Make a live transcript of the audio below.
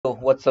So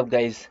what's up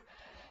guys?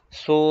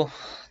 So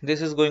this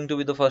is going to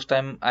be the first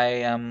time I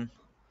am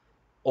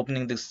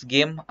opening this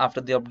game after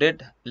the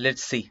update.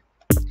 Let's see.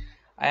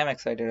 I am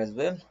excited as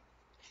well.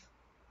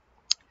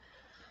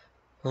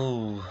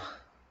 Ooh.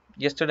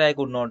 Yesterday I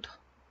could not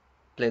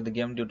play the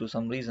game due to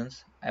some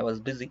reasons. I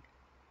was busy.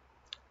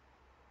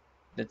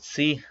 Let's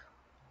see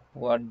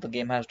what the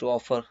game has to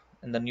offer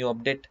in the new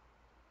update.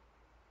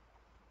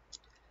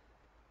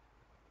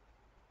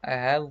 I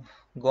have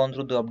gone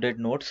through the update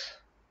notes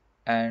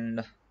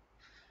and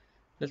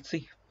let's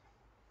see.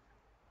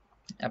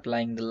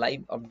 Applying the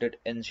live update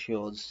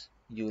ensures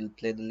you will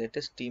play the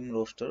latest team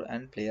roster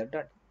and player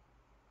data.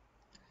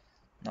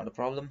 Not a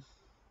problem.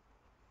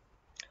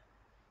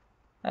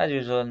 As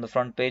usual on the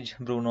front page,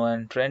 Bruno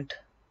and Trent.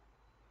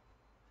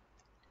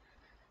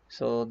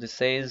 So this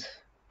says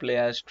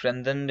players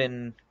strengthened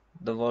in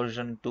the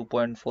version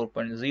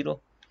 2.4.0.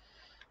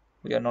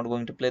 We are not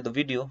going to play the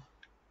video.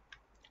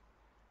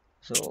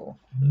 So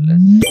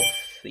let's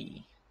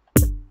see.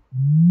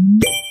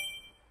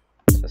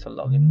 Special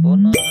login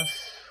bonus.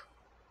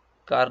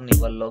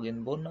 Carnival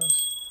login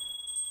bonus.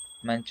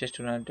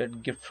 Manchester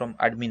United gift from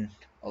admin.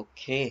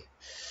 Okay.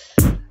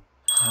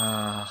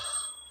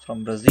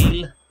 From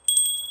Brazil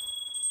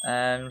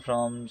and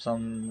from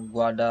some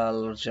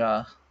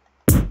Guadalajara.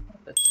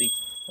 Let's see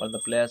what the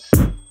players.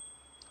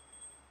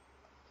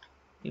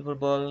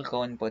 Efootball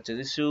coin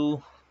purchase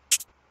issue.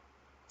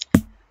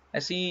 I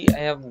see I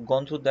have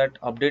gone through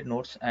that update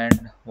notes,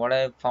 and what I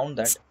have found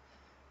that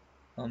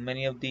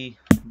many of the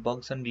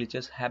bugs and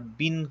glitches have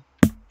been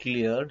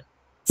cleared.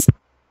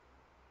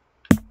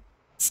 Okay,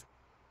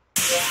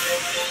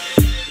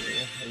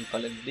 we'll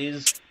collect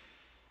these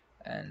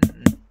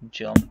and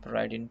jump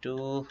right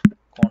into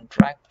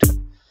contract.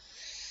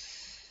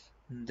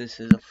 This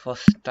is the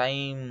first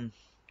time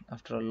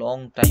after a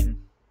long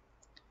time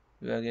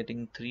we are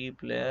getting 3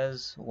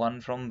 players, one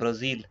from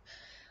Brazil.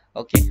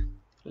 Okay,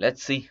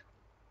 let's see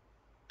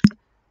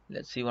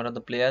what are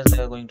the players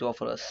they are going to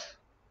offer us.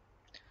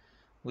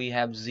 We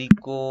have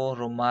Zico,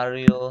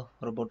 Romario,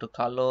 Roberto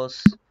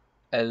Carlos,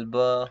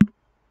 Elba,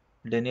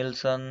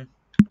 Danielson,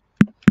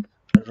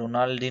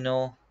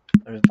 Ronaldinho,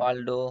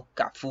 Rivaldo,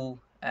 Cafu,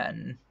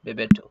 and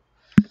Bebeto.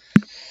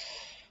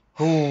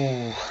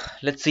 Ooh,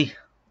 let's see.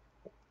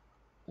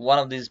 One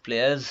of these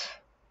players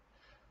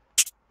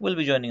will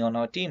be joining on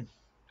our team.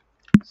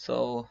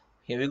 So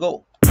here we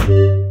go.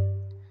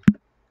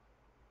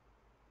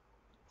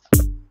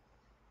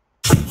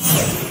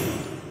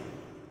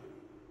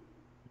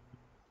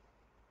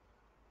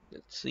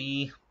 Let's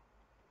see.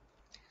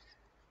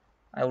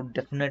 I would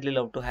definitely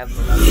love to have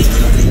Ronaldo,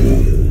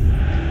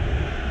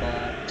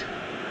 but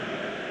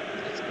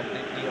it's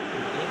completely up to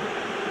me.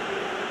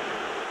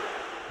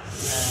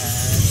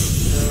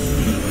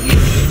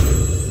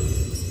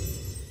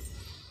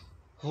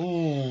 And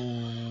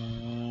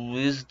who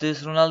is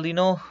this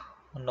Ronaldinho?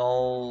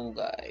 No,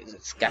 guys,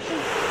 it's Cafu.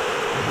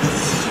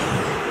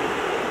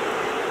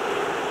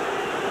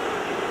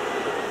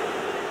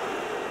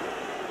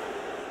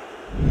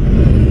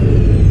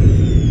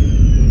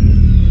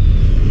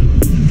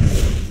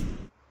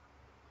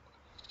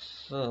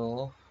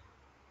 So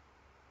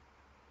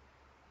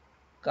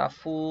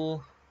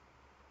Cafu,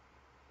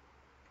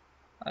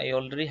 I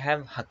already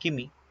have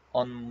Hakimi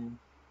on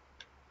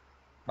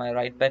my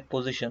right back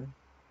position.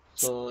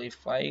 So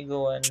if I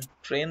go and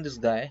train this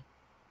guy,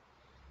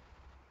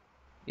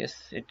 yes,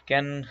 it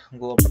can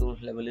go up to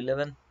level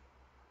 11.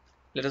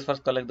 Let us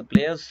first collect the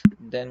players,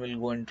 then we'll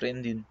go and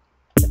train them.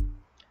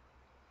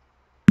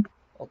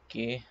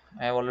 Okay,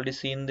 I have already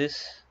seen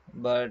this,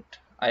 but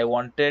I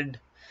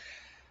wanted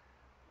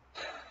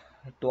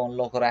to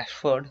unlock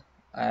Rashford,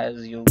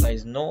 as you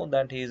guys know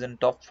that he is in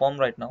top form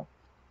right now.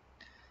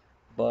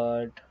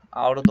 But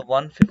out of the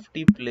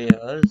 150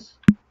 players,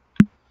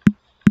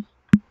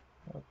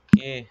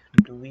 okay,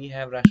 do we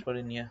have Rashford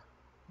in here?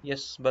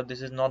 Yes, but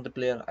this is not the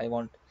player I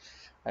want.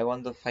 I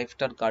want the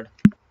 5-star card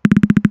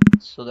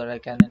so that I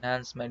can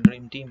enhance my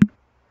dream team.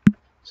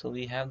 So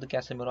we have the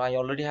Casemiro. I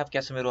already have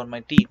Casemiro on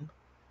my team.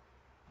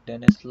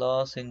 Dennis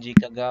Law, Shinji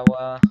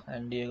Kagawa,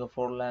 and Diego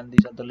Forlan.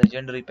 These are the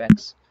legendary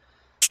packs.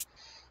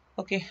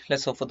 Okay,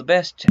 let's hope for the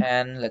best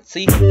and let's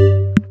see.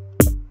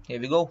 Here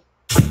we go.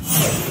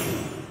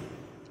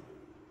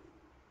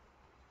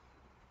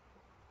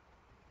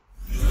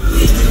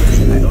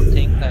 I don't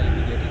think I'll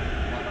be getting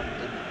one of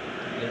the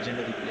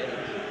legendary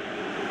players.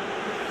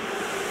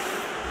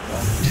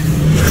 But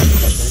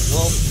let's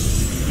hope.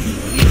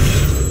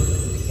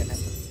 Anything can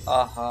happen.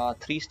 Aha,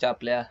 3-star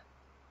player.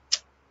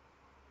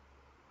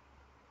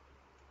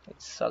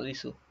 It's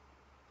Salisu.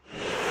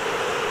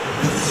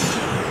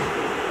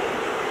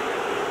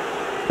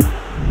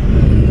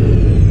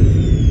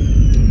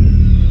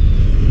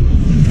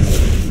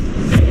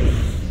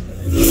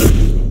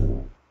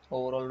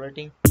 Overall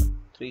rating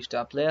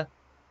 3-star player.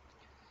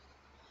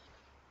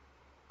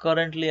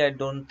 Currently I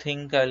don't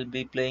think I'll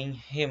be playing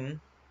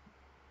him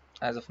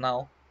as of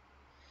now.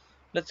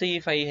 Let's see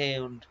if I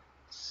have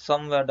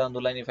somewhere down the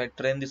line if I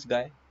train this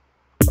guy.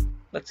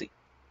 Let's see.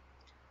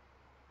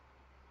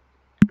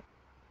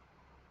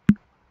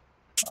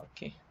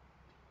 Okay,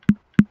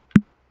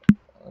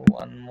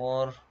 one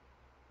more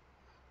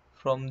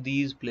from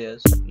these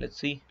players. Let's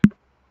see.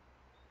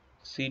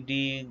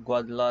 CD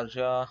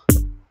Guadalajara,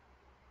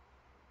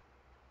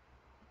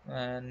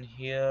 and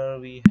here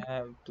we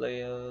have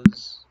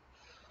players.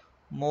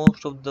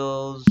 Most of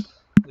those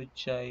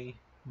which I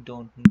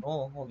don't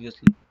know,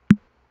 obviously.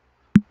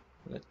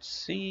 Let's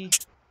see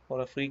for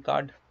a free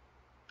card.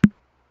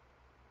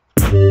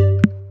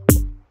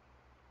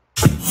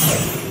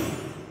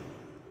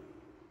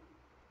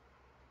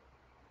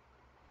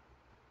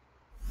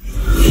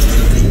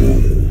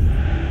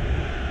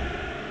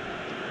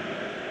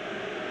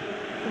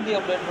 In the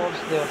update notes,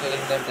 they are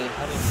telling that they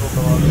have improved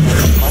about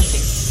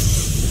marking,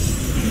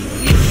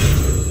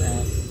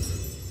 and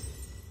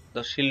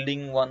the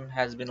shielding one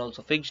has been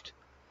also fixed.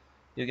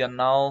 You can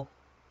now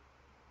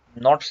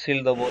not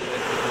seal the ball when it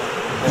was before.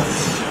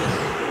 Yes,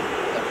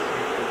 that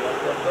seems to be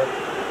awkward, but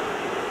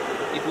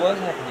it was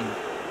happening.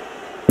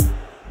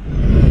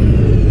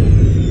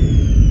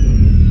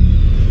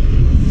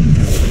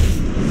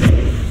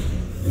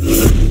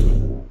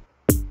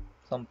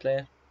 Some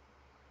player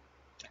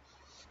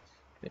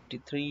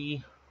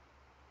 23.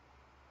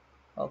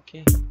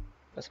 Okay,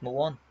 let's move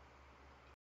on.